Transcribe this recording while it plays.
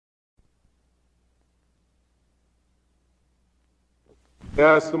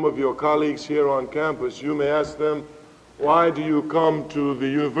Ask some of your colleagues here on campus. You may ask them, why do you come to the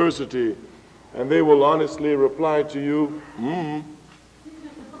university? And they will honestly reply to you,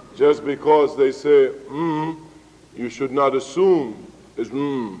 Just because they say, you should not assume it's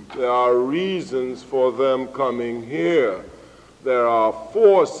There are reasons for them coming here. There are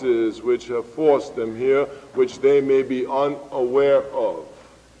forces which have forced them here, which they may be unaware of.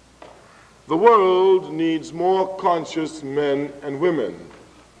 The world needs more conscious men and women.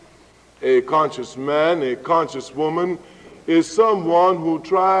 A conscious man, a conscious woman, is someone who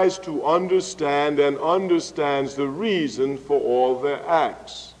tries to understand and understands the reason for all their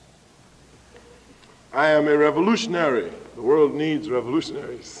acts. I am a revolutionary. The world needs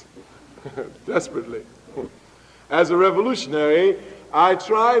revolutionaries desperately. As a revolutionary, I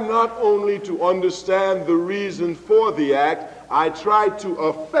try not only to understand the reason for the act, I try to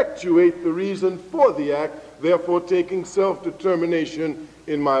effectuate the reason for the act, therefore taking self-determination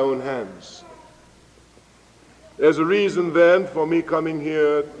in my own hands. There's a reason then for me coming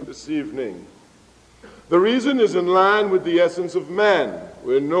here this evening. The reason is in line with the essence of man.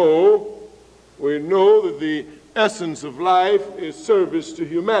 We know that the essence of life is service to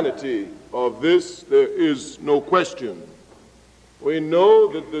humanity. Of this, there is no question. We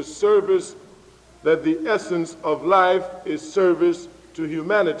know that the essence of life is service to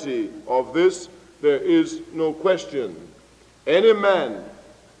humanity. Of this, there is no question. Any man,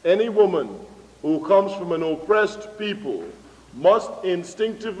 any woman who comes from an oppressed people must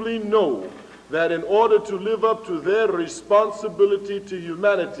instinctively know that in order to live up to their responsibility to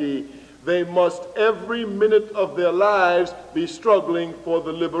humanity, they must every minute of their lives be struggling for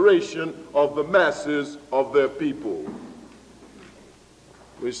the liberation of the masses of their people.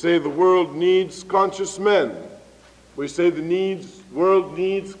 We say the world needs conscious men. We say the world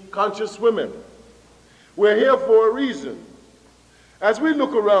needs conscious women. We're here for a reason. As we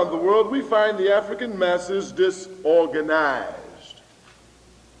look around the world, we find the African masses disorganized.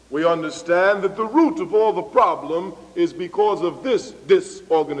 We understand that the root of all the problem is because of this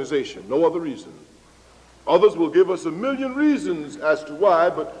disorganization, no other reason. Others will give us a million reasons as to why,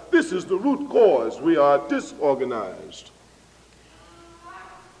 but this is the root cause. We are disorganized.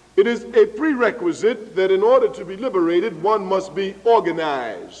 It is a prerequisite that in order to be liberated, one must be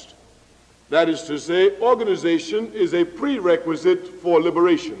organized. That is to say, organization is a prerequisite for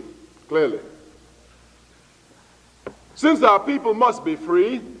liberation, clearly. Since our people must be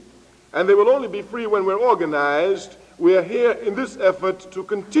free, and they will only be free when we're organized, we are here in this effort to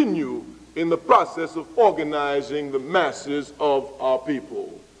continue in the process of organizing the masses of our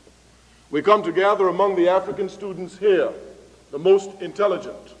people. We come together among the African students here, the most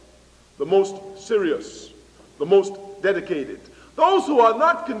intelligent, the most serious, the most dedicated, those who are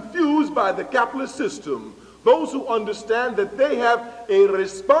not confused by the capitalist system, those who understand that they have a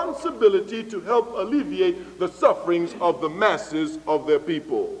responsibility to help alleviate the sufferings of the masses of their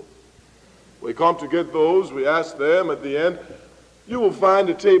people. We come to get those, we ask them at the end, you will find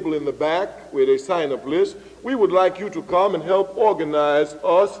a table in the back with a sign-up list. We would like you to come and help organize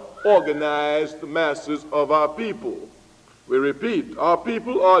the masses of our people. We repeat, our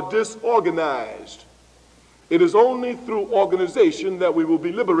people are disorganized. It is only through organization that we will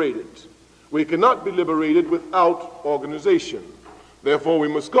be liberated. We cannot be liberated without organization. Therefore, we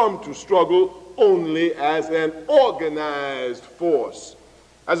must come to struggle only as an organized force.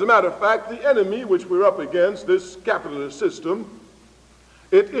 As a matter of fact, the enemy which we're up against, this capitalist system,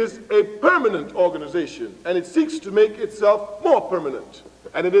 it is a permanent organization, and it seeks to make itself more permanent.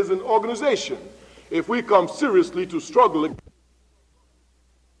 And it is an organization. If we come seriously to struggle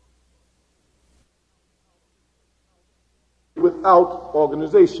without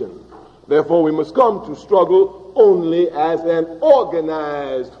organization, therefore we must come to struggle only as an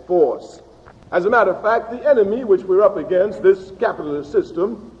organized force. As a matter of fact, the enemy which we're up against, this capitalist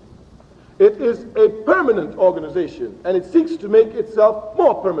system, it is a permanent organization, and it seeks to make itself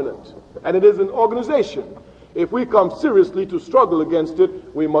more permanent. And it is an organization. If we come seriously to struggle against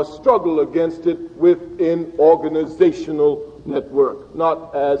it, we must struggle against it within organizational network,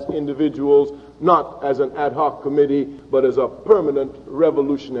 not as individuals, not as an ad hoc committee, but as a permanent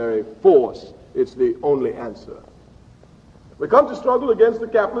revolutionary force. It's the only answer. We come to struggle against the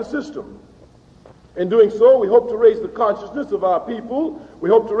capitalist system. In doing so, we hope to raise the consciousness of our people. We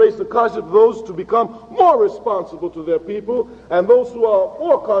hope to raise the consciousness of those to become more responsible to their people. And those who are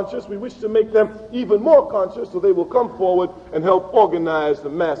more conscious, we wish to make them even more conscious so they will come forward and help organize the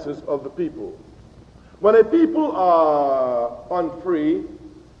masses of the people. When a people are unfree,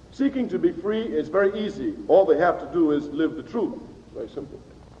 seeking to be free is very easy. All they have to do is live the truth. Very simple.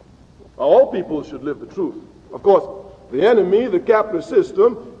 All people should live the truth. Of course, The enemy, the capitalist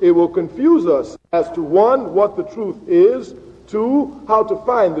system, it will confuse us as to, one, what the truth is, two, how to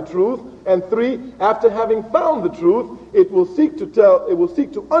find the truth, and three, after having found the truth, it will seek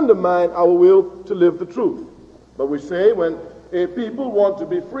to undermine our will to live the truth. But we say when people want to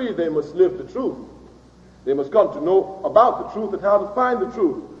be free, they must live the truth. They must come to know about the truth and how to find the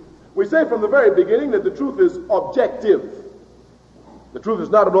truth. We say from the very beginning that the truth is objective. The truth is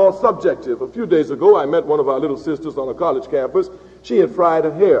not at all subjective. A few days ago, I met one of our little sisters on a college campus. She had fried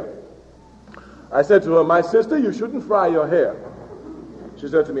her hair. I said to her, "My sister, you shouldn't fry your hair." She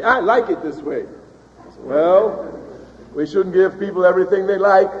said to me, "I like it this way." I said, "Well, we shouldn't give people everything they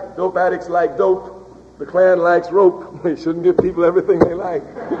like. Dope addicts like dope. The Klan likes rope. We shouldn't give people everything they like."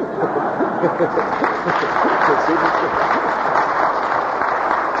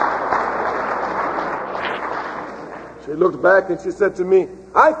 She looked back and she said to me,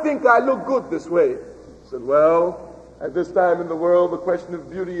 "I think I look good this way." I said, "Well, at this time in the world, the question of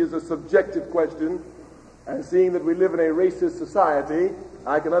beauty is a subjective question. And seeing that we live in a racist society,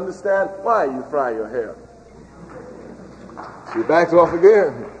 I can understand why you fry your hair." She backed off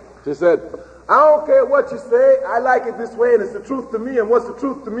again. She said, "I don't care what you say. I like it this way, and it's the truth to me, and what's the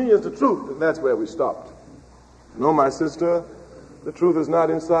truth to me is the truth." And that's where we stopped. No, my sister, the truth is not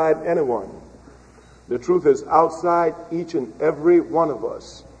inside anyone. The truth is outside each and every one of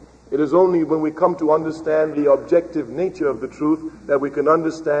us. It is only when we come to understand the objective nature of the truth that we can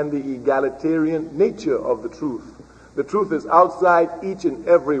understand the egalitarian nature of the truth. The truth is outside each and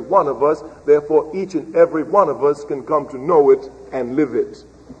every one of us, therefore each and every one of us can come to know it and live it.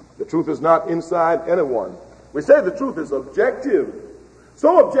 The truth is not inside anyone. We say the truth is objective.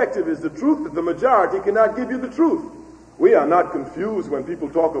 So objective is the truth that the majority cannot give you the truth. We are not confused when people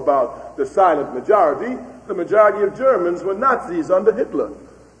talk about the silent majority. The majority of Germans were Nazis under Hitler.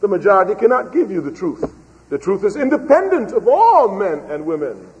 The majority cannot give you the truth. The truth is independent of all men and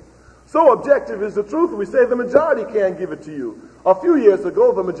women. So objective is the truth, we say the majority can't give it to you. A few years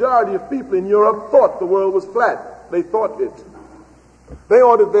ago, the majority of people in Europe thought the world was flat. They thought it. They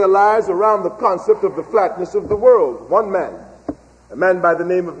ordered their lives around the concept of the flatness of the world. One man, a man by the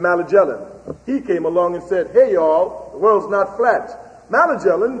name of Magellan, he came along and said, "Hey y'all, the world's not flat."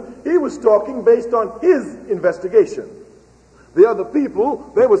 Magellan, he was talking based on his investigation. The other people,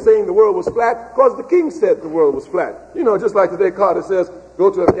 they were saying the world was flat because the king said the world was flat. You know, just like today Carter says, "Go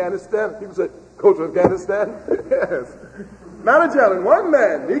to Afghanistan." People say, "Go to Afghanistan?" Yes. Magellan, one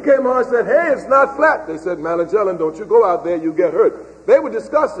man, he came on and said, "Hey, it's not flat." They said, "Magellan, don't you go out there, you get hurt." They were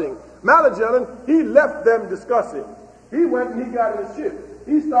discussing. Magellan, he left them discussing. He went and he got in his ship.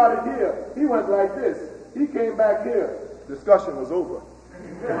 He started here. He went like this. He came back here. Discussion was over.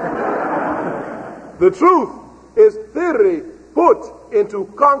 The truth is theory put into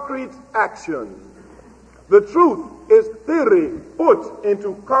concrete action. The truth is theory put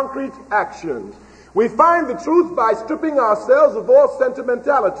into concrete action. We find the truth by stripping ourselves of all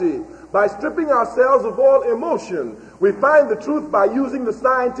sentimentality, by stripping ourselves of all emotion. We find the truth by using the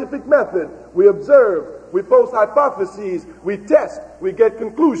scientific method. We observe, we pose hypotheses, we test, we get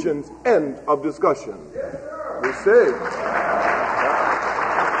conclusions. End of discussion.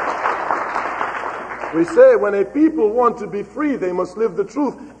 We say when a people want to be free, they must live the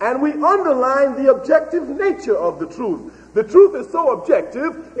truth. And we underline the objective nature of the truth. The truth is so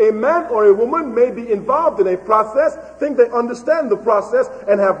objective, a man or a woman may be involved in a process, think they understand the process,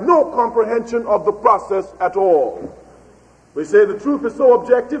 and have no comprehension of the process at all. We say the truth is so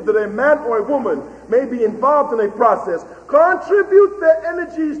objective that a man or a woman may be involved in a process, contribute their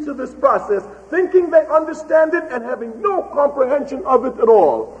energies to this process, thinking they understand it and having no comprehension of it at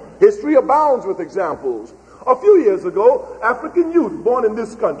all. History abounds with examples. A few years ago, African youth born in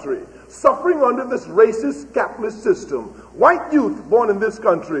this country, suffering under this racist capitalist system. White youth born in this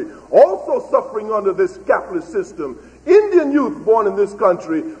country, also suffering under this capitalist system. Indian youth born in this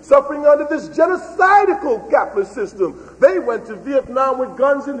country, suffering under this genocidal capitalist system. They went to Vietnam with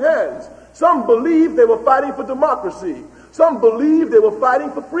guns in hands. Some believed they were fighting for democracy. Some believed they were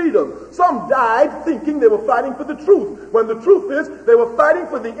fighting for freedom. Some died thinking they were fighting for the truth, when the truth is they were fighting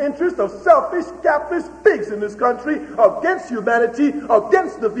for the interest of selfish capitalist pigs in this country against humanity,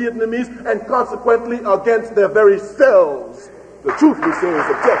 against the Vietnamese, and consequently against their very selves. The truth, we say, is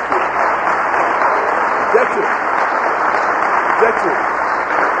objective. Objective. Objective.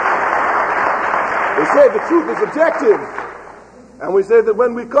 We say the truth is objective. And we say that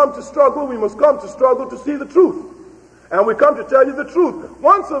when we come to struggle, we must come to struggle to see the truth. And we come to tell you the truth.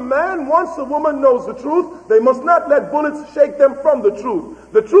 Once a man, once a woman knows the truth, they must not let bullets shake them from the truth.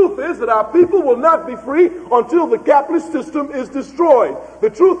 The truth is that our people will not be free until the capitalist system is destroyed. The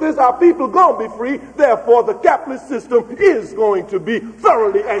truth is our people going to be free, therefore the capitalist system is going to be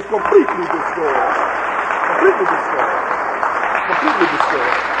thoroughly and completely destroyed. Completely destroyed. Completely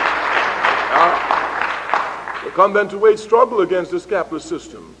destroyed. We come then to wage struggle against this capitalist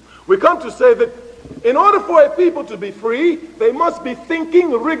system. We come to say that in order for a people to be free, they must be thinking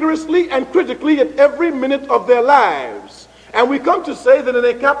rigorously and critically at every minute of their lives. And we come to say that in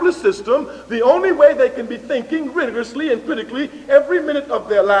a capitalist system, the only way they can be thinking rigorously and critically every minute of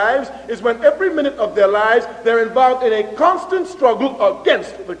their lives is when every minute of their lives they're involved in a constant struggle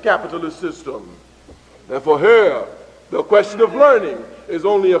against the capitalist system. Therefore here, the question of learning is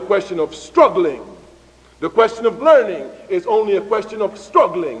only a question of struggling. The question of learning is only a question of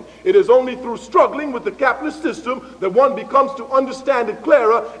struggling. It is only through struggling with the capitalist system that one becomes to understand it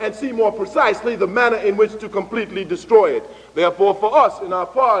clearer and see more precisely the manner in which to completely destroy it. Therefore, for us in our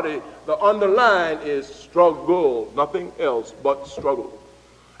party, the underline is struggle, nothing else but struggle.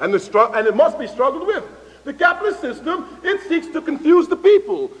 And it must be struggled with. The capitalist system, it seeks to confuse the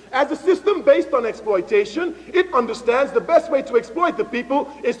people. As a system based on exploitation, it understands the best way to exploit the people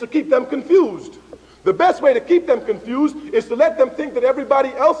is to keep them confused. The best way to keep them confused is to let them think that everybody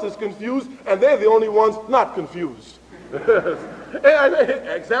else is confused and they're the only ones not confused.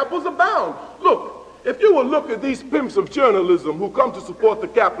 Examples abound. Look, if you will look at these pimps of journalism who come to support the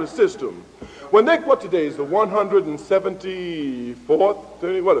capitalist system, when they, what today is the 174th,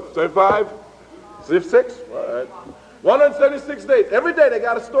 35? 6? All right. 176 days. Every day they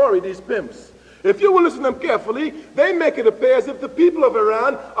got a story, these pimps. If you will listen to them carefully, they make it appear as if the people of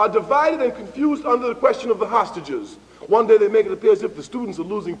Iran are divided and confused under the question of the hostages. One day they make it appear as if the students are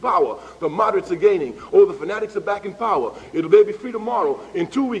losing power, the moderates are gaining, or the fanatics are back in power. They'll be free tomorrow. In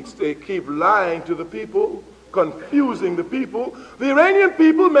 2 weeks they keep lying to the people, confusing the people. The Iranian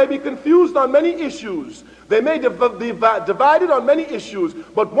people may be confused on many issues. They may be divided on many issues,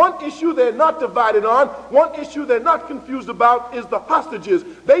 but one issue they're not divided on, one issue they're not confused about is the hostages.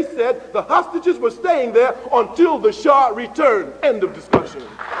 They said the hostages were staying there until the Shah returned. End of discussion. End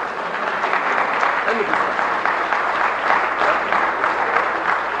of discussion.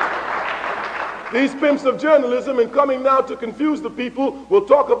 These pimps of journalism, in coming now to confuse the people, will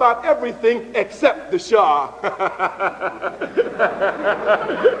talk about everything except the Shah.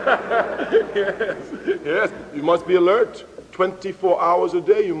 Yes, you must be alert. 24 hours a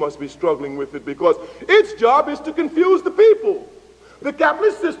day you must be struggling with it because its job is to confuse the people. The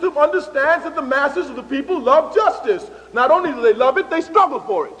capitalist system understands that the masses of the people love justice. Not only do they love it, they struggle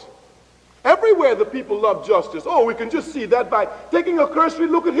for it. Everywhere the people love justice. Oh, we can just see that by taking a cursory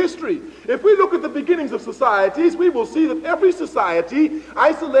look at history. If we look at the beginnings of societies, we will see that every society,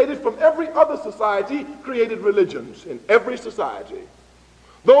 isolated from every other society, created religions in every society.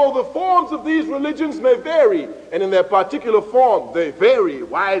 Though the forms of these religions may vary, and in their particular form, they vary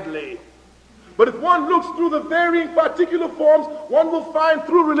widely. But if one looks through the varying particular forms, one will find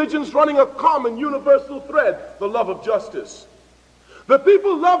through religions running a common universal thread, the love of justice. The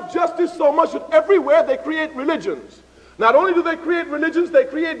people love justice so much that everywhere they create religions. Not only do they create religions, they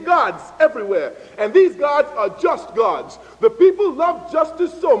create gods everywhere. And these gods are just gods. The people love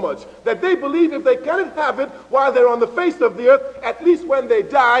justice so much that they believe if they cannot have it while they're on the face of the earth, at least when they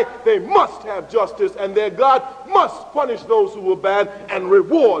die, they must have justice. And their God must punish those who were bad and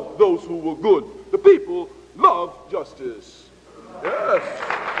reward those who were good. The people love justice. Yes.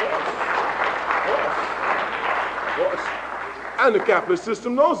 Yes. Yes. Yes. And the capitalist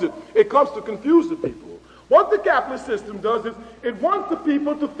system knows it. It comes to confuse the people. What the capitalist system does is it wants the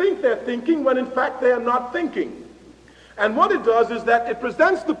people to think they're thinking when in fact they are not thinking. And what it does is that it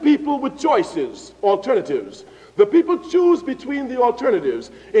presents the people with choices, alternatives. The people choose between the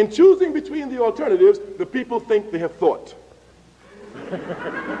alternatives. In choosing between the alternatives, the people think they have thought.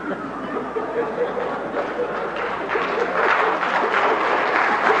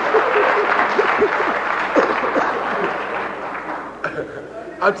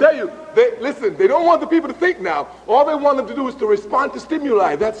 I'll tell you, they don't want the people to think now. All they want them to do is to respond to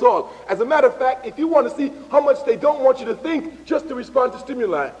stimuli, that's all. As a matter of fact, if you want to see how much they don't want you to think, just to respond to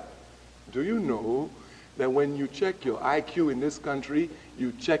stimuli. Do you know that when you check your IQ in this country,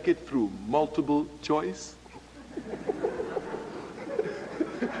 you check it through multiple choice?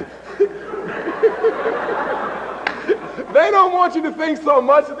 They don't want you to think so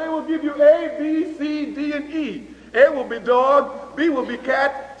much that they will give you A, B, C, D, and E. A will be dog, B will be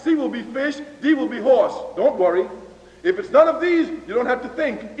cat, C will be fish, D will be horse. Don't worry. If it's none of these, you don't have to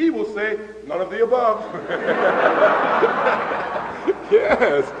think. E will say, none of the above.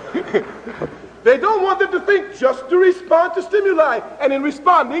 Yes. They don't want them to think, just to respond to stimuli. And in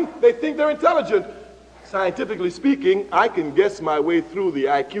responding, they think they're intelligent. Scientifically speaking, I can guess my way through the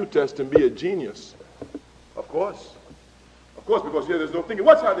IQ test and be a genius. Of course. Of course, because here there's no thinking.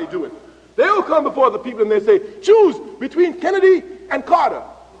 Watch how they do it. They'll come before the people and they say, choose between Kennedy and Carter.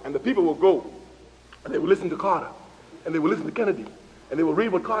 And the people will go and they will listen to Carter. And they will listen to Kennedy. And they will read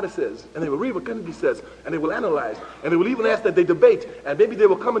what Carter says. And they will read what Kennedy says. And they will analyze. And they will even ask that they debate. And maybe they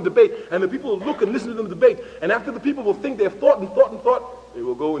will come and debate. And the people will look and listen to them debate. And after the people will think they've thought and thought and thought, they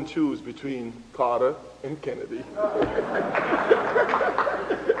will go and choose between Carter and Kennedy.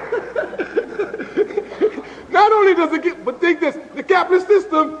 Not only does it give, but think this, the capitalist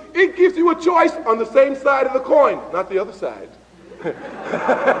system, it gives you a choice on the same side of the coin, not the other side.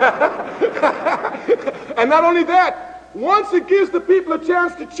 And not only that, once it gives the people a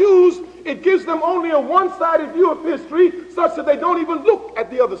chance to choose, it gives them only a one-sided view of history such that they don't even look at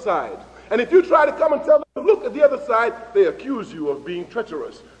the other side. And if you try to come and tell them to look at the other side, they accuse you of being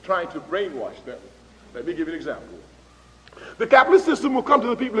treacherous, trying to brainwash them. Let me give you an example. The capitalist system will come to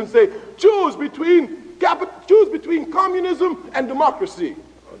the people and say, choose between communism and democracy.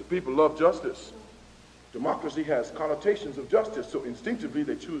 Oh, the people love justice. Democracy has connotations of justice, so instinctively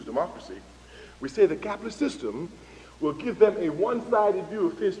they choose democracy. We say the capitalist system will give them a one-sided view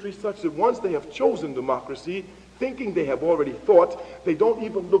of history such that once they have chosen democracy, thinking they have already thought, they don't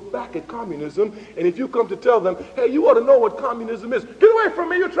even look back at communism. And if you come to tell them, hey, you ought to know what communism is, get away from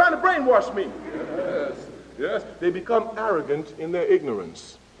me, you're trying to brainwash me. Yes, yes, they become arrogant in their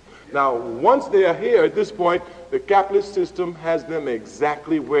ignorance. Now, once they are here at this point, the capitalist system has them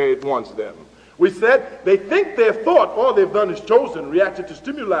exactly where it wants them. We said they think they've thought, all they've done is chosen, reacted to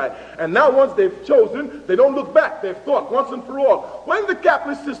stimuli. And now once they've chosen, they don't look back. They've thought once and for all. When the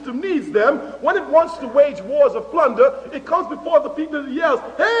capitalist system needs them, when it wants to wage wars of plunder, it comes before the people and yells,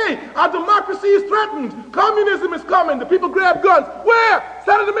 hey, our democracy is threatened. Communism is coming. The people grab guns. Where?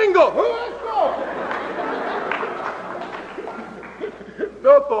 Santo Domingo.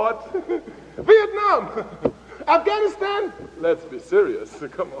 No thought. Vietnam. Afghanistan? Let's be serious.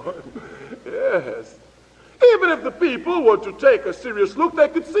 Come on. Yes. Even if the people were to take a serious look, they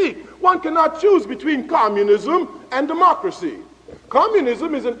could see one cannot choose between communism and democracy.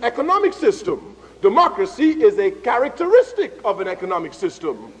 Communism is an economic system. Democracy is a characteristic of an economic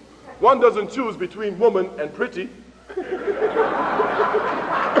system. One doesn't choose between woman and pretty.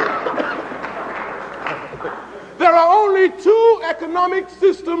 There are only two economic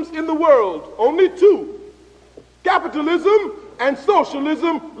systems in the world. Only two. Capitalism and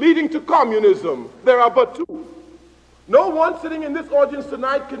socialism leading to communism. There are but two. No one sitting in this audience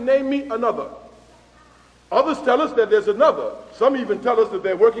tonight can name me another. Others tell us that there's another. Some even tell us that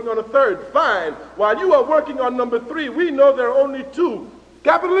they're working on a third. Fine. While you are working on number three, we know there are only two.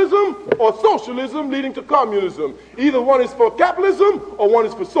 Capitalism or socialism leading to communism. Either one is for capitalism or one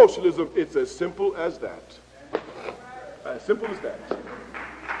is for socialism. It's as simple as that. As simple as that.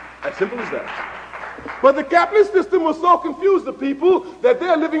 As simple as that. But the capitalist system will so confuse the people that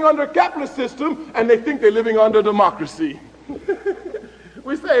they're living under a capitalist system and they think they're living under democracy.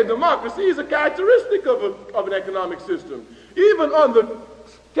 We say democracy is a characteristic of an economic system. Even under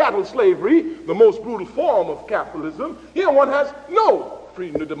chattel slavery, the most brutal form of capitalism, here one has no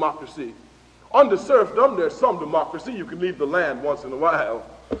freedom to democracy. Under serfdom, there's some democracy. You can leave the land once in a while.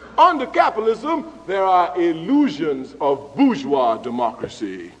 Under capitalism, there are illusions of bourgeois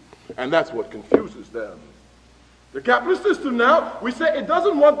democracy. And that's what confuses them. The capitalist system now, we say it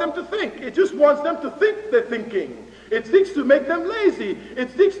doesn't want them to think. It just wants them to think they're thinking. It seeks to make them lazy.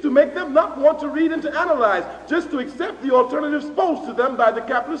 It seeks to make them not want to read and to analyze, just to accept the alternatives posed to them by the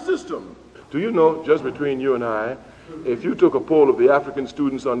capitalist system. Do you know, just between you and I, if you took a poll of the African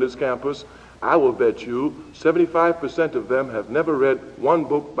students on this campus, I will bet you 75% of them have never read one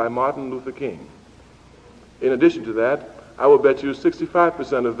book by Martin Luther King. In addition to that, I will bet you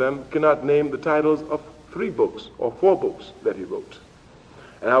 65% of them cannot name the titles of 3 books or 4 books that he wrote.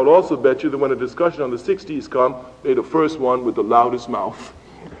 And I will also bet you that when a discussion on the 60s comes, they're the first one with the loudest mouth.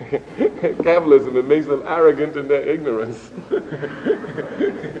 Capitalism, it makes them arrogant in their ignorance.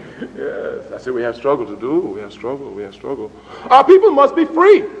 Yes, I say we have struggle to do. We have struggle. Our people must be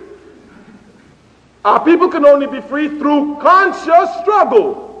free. Our people can only be free through conscious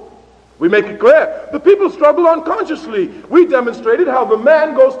struggle. We make it clear. The people struggle unconsciously. We demonstrated how the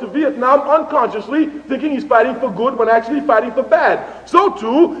man goes to Vietnam unconsciously, thinking he's fighting for good when actually fighting for bad. So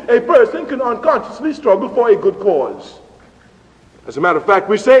too, a person can unconsciously struggle for a good cause. As a matter of fact,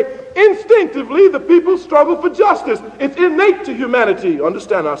 we say instinctively the people struggle for justice. It's innate to humanity.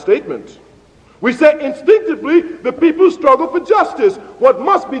 Understand our statement. We say instinctively the people struggle for justice. What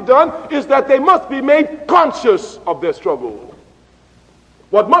must be done is that they must be made conscious of their struggle.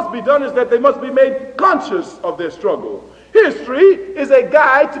 What must be done is that they must be made conscious of their struggle. History is a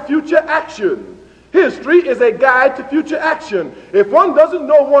guide to future action. History is a guide to future action. If one doesn't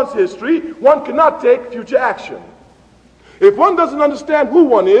know one's history, one cannot take future action. If one doesn't understand who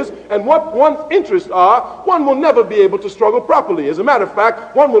one is and what one's interests are, one will never be able to struggle properly. As a matter of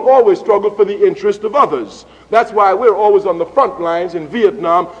fact, one will always struggle for the interest of others. That's why we're always on the front lines in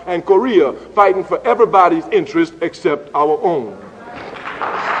Vietnam and Korea, fighting for everybody's interest except our own.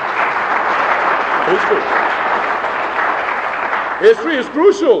 History is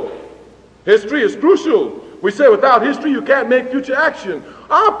crucial. History is crucial. We say without history you can't make future action.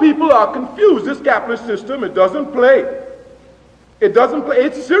 Our people are confused. This capitalist system, it doesn't play. It doesn't play.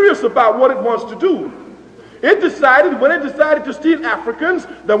 It's serious about what it wants to do. It decided, when it decided to steal Africans,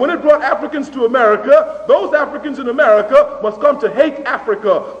 that when it brought Africans to America, those Africans in America must come to hate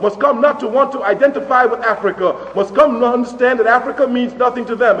Africa, must come not to want to identify with Africa, must come to understand that Africa means nothing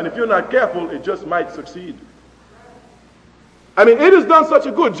to them. And if you're not careful, it just might succeed. I mean, it has done such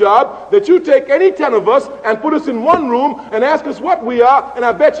a good job that you take any 10 of us and put us in one room and ask us what we are, and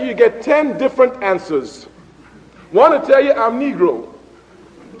I bet you get 10 different answers. One will tell you I'm Negro.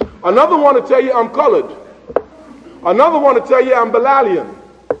 Another one will tell you I'm colored. Another one will tell you I'm Balalian.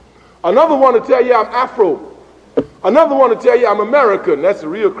 Another one will tell you I'm Afro. Another one will tell you I'm American. That's a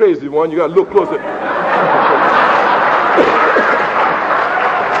real crazy one. You got to look closer.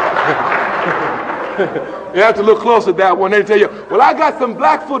 You have to look close at that one. They tell you, well, I got some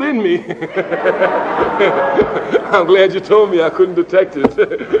Blackfoot in me. I'm glad you told me. I couldn't detect it.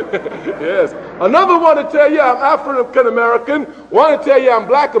 Yes. Another one to tell you I'm African American. One to tell you I'm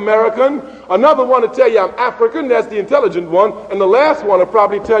Black American. Another one to tell you I'm African. That's the intelligent one. And the last one will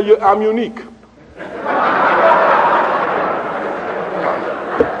probably tell you I'm unique.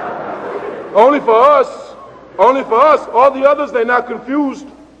 Only for us. Only for us. All the others, they're not confused.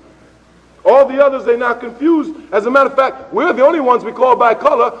 All the others, they're not confused. As a matter of fact, we're the only ones we call by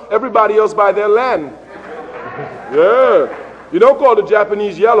color, everybody else by their land. Yeah. You don't call the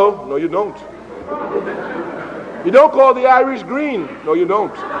Japanese yellow. No, you don't. You don't call the Irish green. No, you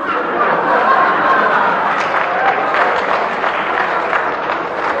don't.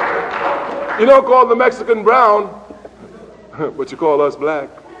 You don't call the Mexican brown, but you call us black.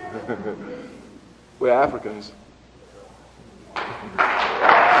 We're Africans.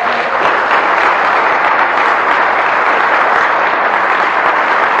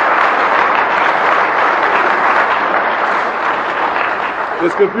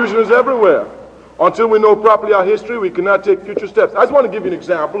 This confusion is everywhere. Until we know properly our history, we cannot take future steps. I just want to give you an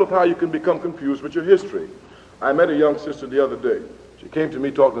example of how you can become confused with your history. I met a young sister the other day. She came to me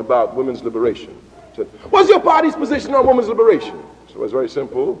talking about women's liberation. She said, what's your party's position on women's liberation? So it was very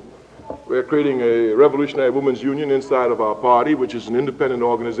simple. We're creating a revolutionary women's union inside of our party, which is an independent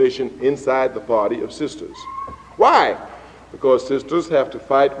organization inside the party of sisters. Why? Because sisters have to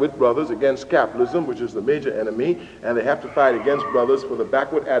fight with brothers against capitalism, which is the major enemy, and they have to fight against brothers for the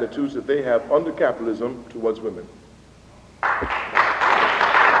backward attitudes that they have under capitalism towards women. Yes.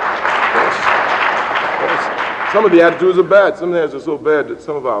 Some of the attitudes are bad. Some of the attitudes are so bad that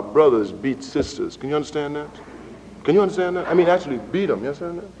some of our brothers beat sisters. Can you understand that? Can you understand that? I mean, actually beat them. You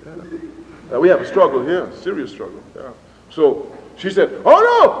understand that? Yeah. We have a struggle here, a serious struggle. Yeah. So she said, oh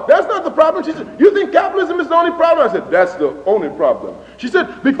no, that's not the problem. She said, you think capitalism is the only problem? I said, that's the only problem. She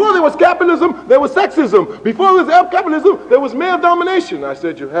said, before there was capitalism, there was sexism. Before there was capitalism, there was male domination. I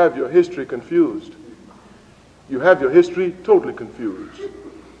said, you have your history confused. You have your history totally confused.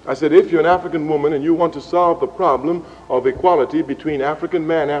 I said, if you're an African woman and you want to solve the problem of equality between African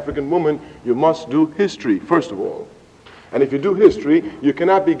man and African woman, you must do history, first of all. And if you do history, you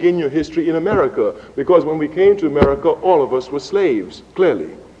cannot begin your history in America, because when we came to America, all of us were slaves,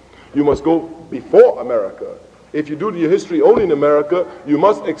 clearly. You must go before America. If you do your history only in America, you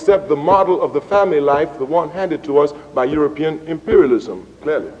must accept the model of the family life, the one handed to us by European imperialism,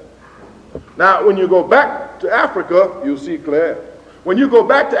 clearly. Now, when you go back to Africa, you'll see clear. When you go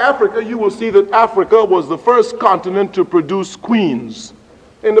back to Africa, you will see that Africa was the first continent to produce queens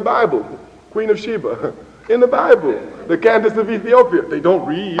in the Bible. Queen of Sheba. In the Bible, the Candace of Ethiopia. They don't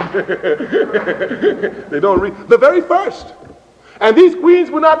read. They don't read. The very first. And these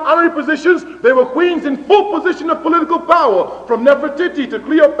queens were not honorary positions. They were queens in full position of political power, from Nefertiti to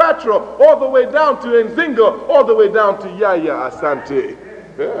Cleopatra, all the way down to Nzinga, all the way down to Yaya Asante.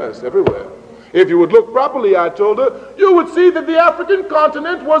 Yes, everywhere. If you would look properly, I told her, you would see that the African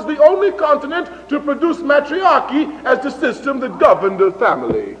continent was the only continent to produce matriarchy as the system that governed the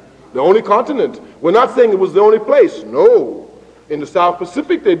family. The only continent. We're not saying it was the only place. No. In the South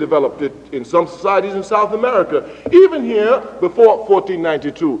Pacific, they developed it. In some societies in South America. Even here, before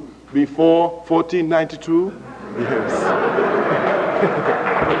 1492. Before 1492? Yes.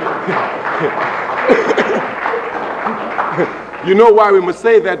 You know why we must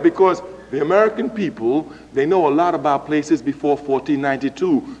say that? Because the American people, they know a lot about places before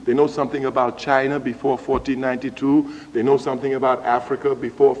 1492. They know something about China before 1492. They know something about Africa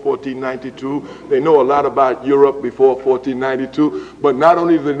before 1492. They know a lot about Europe before 1492. But not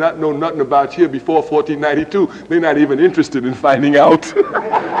only do they not know nothing about here before 1492, they're not even interested in finding out.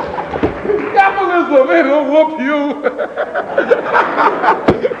 Capitalism, it'll whoop you.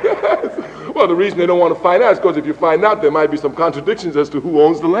 Well, the reason they don't want to find out is because if you find out, there might be some contradictions as to who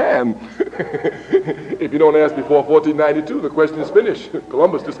owns the land. If you don't ask before 1492, the question is finished.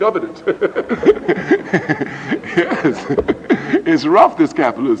 Columbus discovered it. Yes. It's rough, this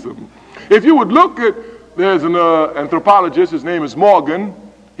capitalism. If you would look at, there's an anthropologist, his name is Morgan.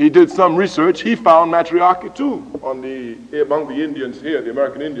 He did some research. He found matriarchy too among the Indians here, the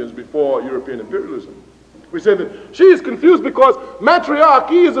American Indians, before European imperialism. We said that she is confused because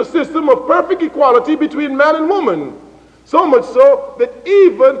matriarchy is a system of perfect equality between man and woman. So much so that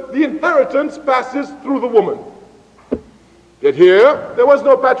even the inheritance passes through the woman. Yet here, there was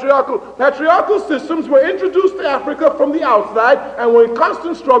no patriarchal. Patriarchal systems were introduced to Africa from the outside and were in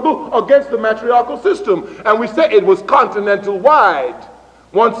constant struggle against the matriarchal system. And we say it was continental-wide.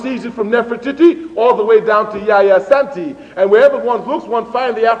 One sees it from Nefertiti all the way down to Yaya Santi. And wherever one looks, one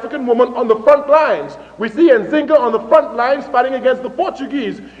finds the African woman on the front lines. We see Nzinga on the front lines fighting against the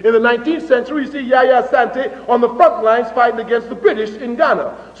Portuguese. In the 19th century, we see Yaya Santi on the front lines fighting against the British in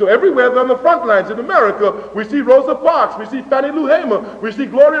Ghana. So everywhere they're on the front lines. In America, we see Rosa Parks, we see Fannie Lou Hamer, we see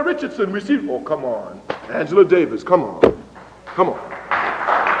Gloria Richardson, we see, oh, come on, Angela Davis, come on, come on,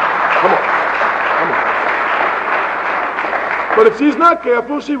 come on. But if she's not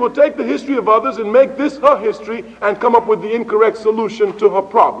careful, she will take the history of others and make this her history and come up with the incorrect solution to her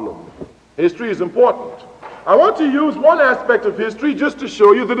problem. History is important. I want to use one aspect of history just to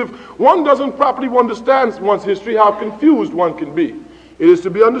show you that if one doesn't properly understand one's history, how confused one can be. It is to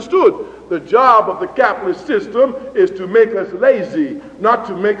be understood. The job of the capitalist system is to make us lazy, not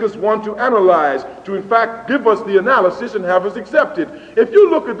to make us want to analyze, to in fact give us the analysis and have us accept it. If you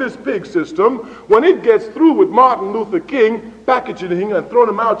look at this pig system, when it gets through with Martin Luther King, packaging him and throwing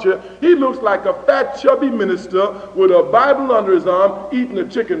him out here, he looks like a fat, chubby minister with a Bible under his arm eating a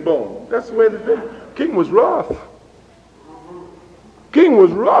chicken bone. That's the way the thing. King was rough. King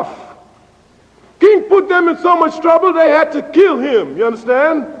was rough. King put them in so much trouble they had to kill him, you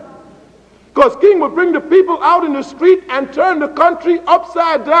understand? Because King would bring the people out in the street and turn the country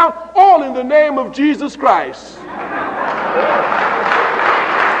upside down, all in the name of Jesus Christ. King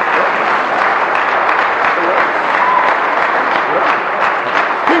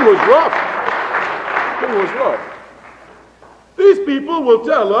was rough. King was rough. These people will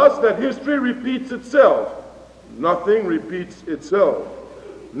tell us that history repeats itself. Nothing repeats itself.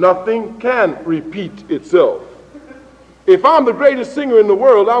 Nothing can repeat itself. If I'm the greatest singer in the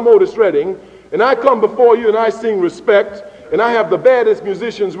world, I'm Otis Redding, and I come before you and I sing Respect, and I have the baddest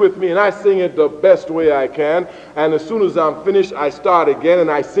musicians with me, and I sing it the best way I can, and as soon as I'm finished, I start again,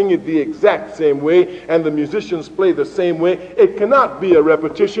 and I sing it the exact same way, and the musicians play the same way. It cannot be a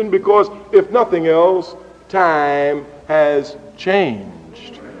repetition because, if nothing else, time has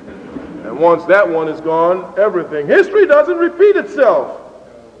changed. And once that one is gone, everything. History doesn't repeat itself.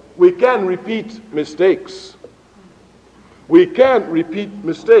 We can repeat mistakes. We can repeat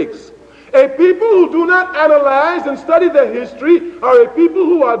mistakes. A people who do not analyze and study their history are a people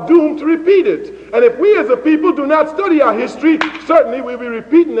who are doomed to repeat it. And if we as a people do not study our history, certainly we'll be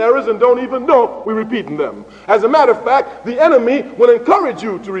repeating errors and don't even know we're repeating them. As a matter of fact, the enemy will encourage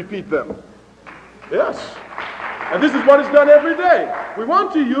you to repeat them. Yes. And this is what is done every day. We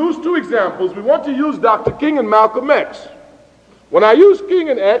want to use two examples. We want to use Dr. King and Malcolm X. When I use King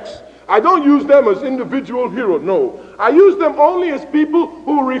and X, I don't use them as individual heroes, no. I use them only as people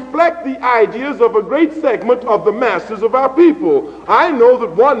who reflect the ideas of a great segment of the masses of our people. I know that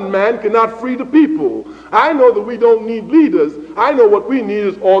one man cannot free the people. I know that we don't need leaders. I know what we need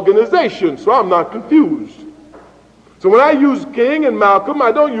is organization, so I'm not confused. So when I use King and Malcolm,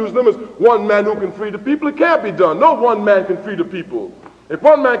 I don't use them as one man who can free the people. It can't be done. No one man can free the people. If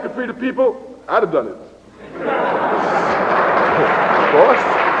one man could free the people, I'd have done it. Of course.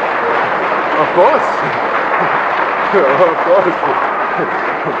 Of course. Of course.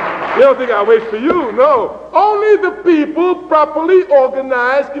 You don't think I wait for you? No. Only the people properly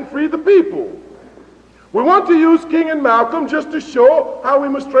organized can free the people. We want to use King and Malcolm just to show how we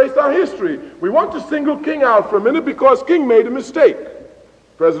must trace our history. We want to single King out for a minute because King made a mistake.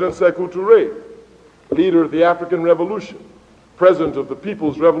 President Sekou Ture, leader of the African Revolution, president of the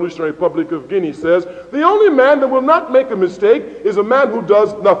People's Revolutionary Republic of Guinea, says, the only man that will not make a mistake is a man who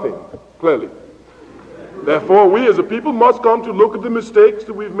does nothing, clearly. Therefore, we as a people must come to look at the mistakes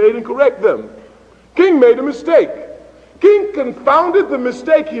that we've made and correct them. King made a mistake. King confounded the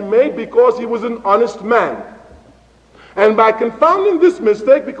mistake he made because he was an honest man. And by confounding this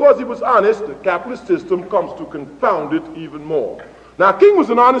mistake because he was honest, the capitalist system comes to confound it even more. Now, King was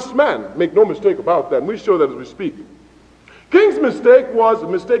an honest man. Make no mistake about that. And we show that as we speak. King's mistake was a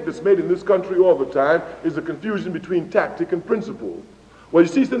mistake that's made in this country all the time, is a confusion between tactic and principle. Well, you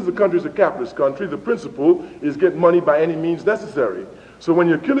see, since the country is a capitalist country, the principle is get money by any means necessary. So when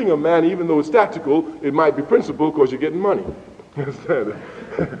you're killing a man, even though it's tactical, it might be principle because you're getting money.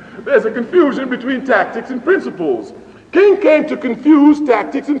 There's a confusion between tactics and principles. King came to confuse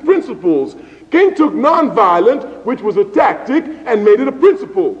tactics and principles. King took nonviolent, which was a tactic, and made it a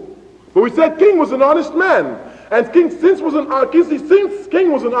principle. But we said King was an honest man. And since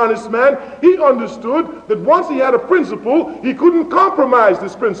King was an honest man, he understood that once he had a principle, he couldn't compromise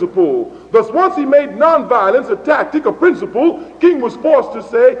this principle. Thus, once he made nonviolence a tactic, a principle, King was forced to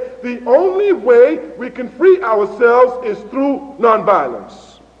say, the only way we can free ourselves is through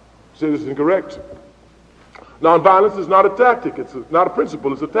nonviolence. Say this is incorrect. Nonviolence is not a tactic. It's not a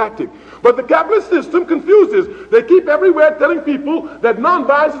principle. It's a tactic. But the capitalist system confuses. They keep everywhere telling people that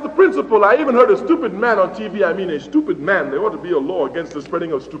nonviolence is the principle. I even heard a stupid man on TV. I mean, a stupid man. There ought to be a law against the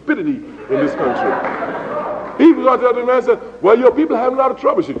spreading of stupidity in this country. He was out there, the man said, well, your people having a lot of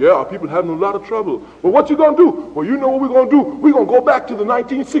trouble. He said, yeah, our people having a lot of trouble. Well, what you going to do? Well, you know what we're going to do? We're going to go back to the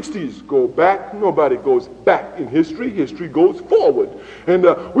 1960s. Go back? Nobody goes back in history. History goes forward. And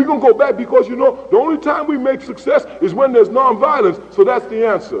we're going to go back because, you know, the only time we make success is when there's nonviolence. So that's the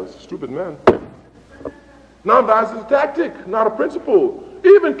answer. Stupid man. Nonviolence is a tactic, not a principle.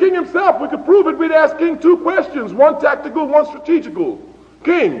 Even King himself, we could prove it. We'd ask King two questions, one tactical, one strategical.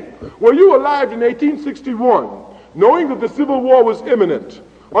 King, were you alive in 1861, knowing that the Civil War was imminent,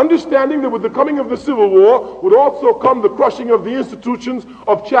 understanding that with the coming of the Civil War would also come the crushing of the institutions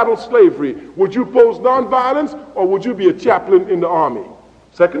of chattel slavery? Would you oppose nonviolence, or would you be a chaplain in the army?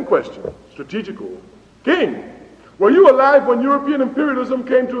 Second question, strategical. King, were you alive when European imperialism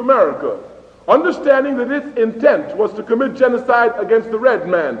came to America, understanding that its intent was to commit genocide against the red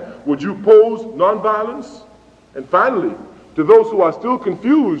man? Would you oppose nonviolence? And finally, to those who are still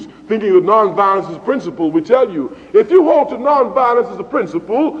confused, thinking that nonviolence is a principle, we tell you, if you hold to nonviolence as a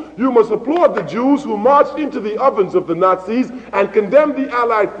principle, you must applaud the Jews who marched into the ovens of the Nazis and condemn the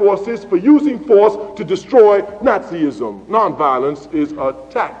Allied forces for using force to destroy Nazism. Nonviolence is a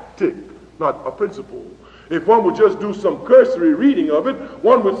tactic, not a principle. If one would just do some cursory reading of it,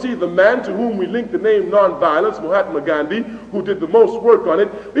 one would see the man to whom we link the name nonviolence, Mahatma Gandhi, who did the most work on it.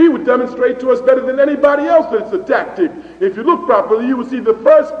 He would demonstrate to us better than anybody else that it's a tactic. If you look properly, you will see the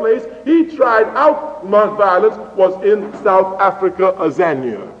first place he tried out nonviolence was in South Africa,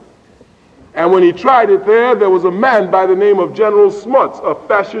 Azania. And when he tried it there was a man by the name of General Smuts, a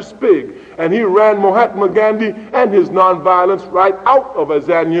fascist pig, and he ran Mahatma Gandhi and his nonviolence right out of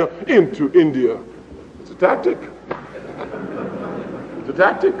Azania into India. Tactic. It's a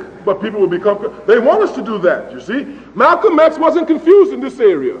tactic, but people will become, they want us to do that, you see. Malcolm X wasn't confused in this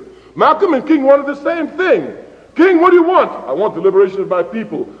area. Malcolm and King wanted the same thing. King, what do you want? I want the liberation of my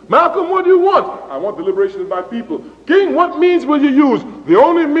people. Malcolm, what do you want? I want the liberation of my people. King, what means will you use? The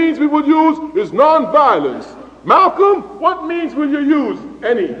only means we will use is nonviolence. Malcolm, what means will you use?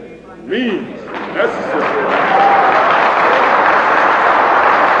 Any means necessary.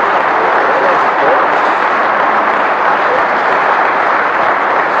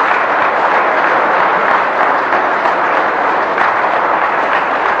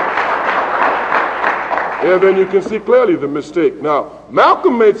 Yeah, then you can see clearly the mistake. Now,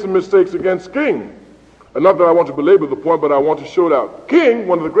 Malcolm made some mistakes against King. And not that I want to belabor the point, but I want to show it out. King,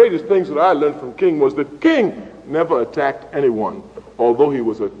 one of the greatest things that I learned from King was that King never attacked anyone, although he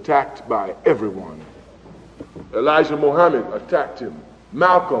was attacked by everyone. Elijah Muhammad attacked him.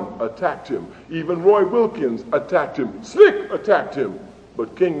 Malcolm attacked him. Even Roy Wilkins attacked him. Slick attacked him.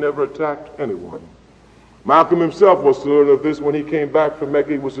 But King never attacked anyone. Malcolm himself was to learn of this when he came back from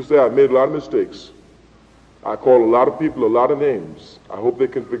Mecca. He was to say, I made a lot of mistakes. I call a lot of people a lot of names. I hope they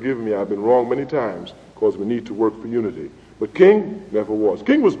can forgive me. I've been wrong many times because we need to work for unity. But King never was.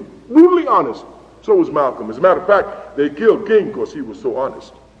 King was brutally honest. So was Malcolm. As a matter of fact, they killed King because he was so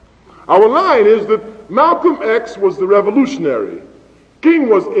honest. Our line is that Malcolm X was the revolutionary. King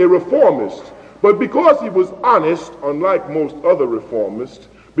was a reformist. But because he was honest, unlike most other reformists,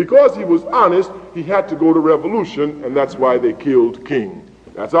 because he was honest, he had to go to revolution, and that's why they killed King.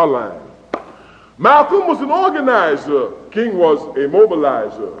 That's our line. Malcolm was an organizer. King was a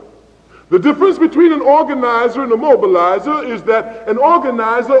mobilizer. The difference between an organizer and a mobilizer is that an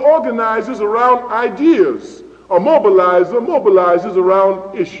organizer organizes around ideas. A mobilizer mobilizes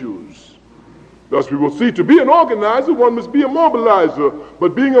around issues. Thus we will see, to be an organizer, one must be a mobilizer.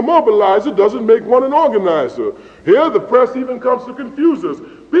 But being a mobilizer doesn't make one an organizer. Here the press even comes to confuse us.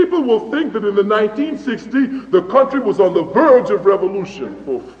 People will think that in the 1960s, the country was on the verge of revolution.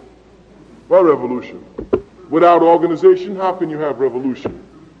 Oof. What revolution? Without organization, how can you have revolution?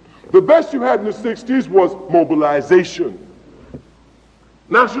 The best you had in the 60s was mobilization.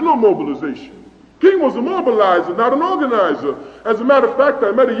 National mobilization. King was a mobilizer, not an organizer. As a matter of fact,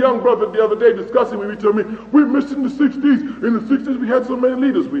 I met a young brother the other day discussing with me. He told me, we missed in the 60s. In the 60s, we had so many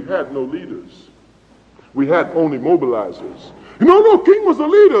leaders. We had no leaders. We had only mobilizers. No, King was a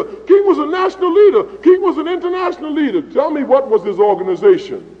leader. King was a national leader. King was an international leader. Tell me, what was his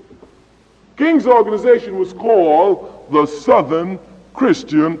organization? King's organization was called the Southern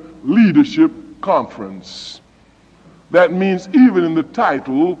Christian Leadership Conference. That means even in the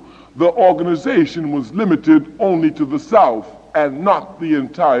title, the organization was limited only to the South and not the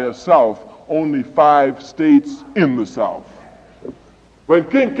entire South, only 5 states in the South. When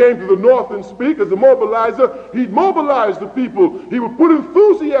King came to the North and speak as a mobilizer, he'd mobilize the people. He would put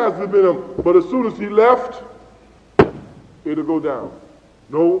enthusiasm in them. But as soon as he left, it'll go down.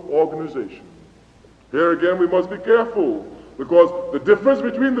 No organization. Here again, we must be careful, because the difference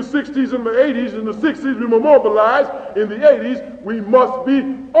between the 60s and the 80s, in the 60s we were mobilized, in the 80s we must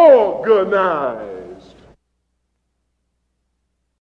be organized.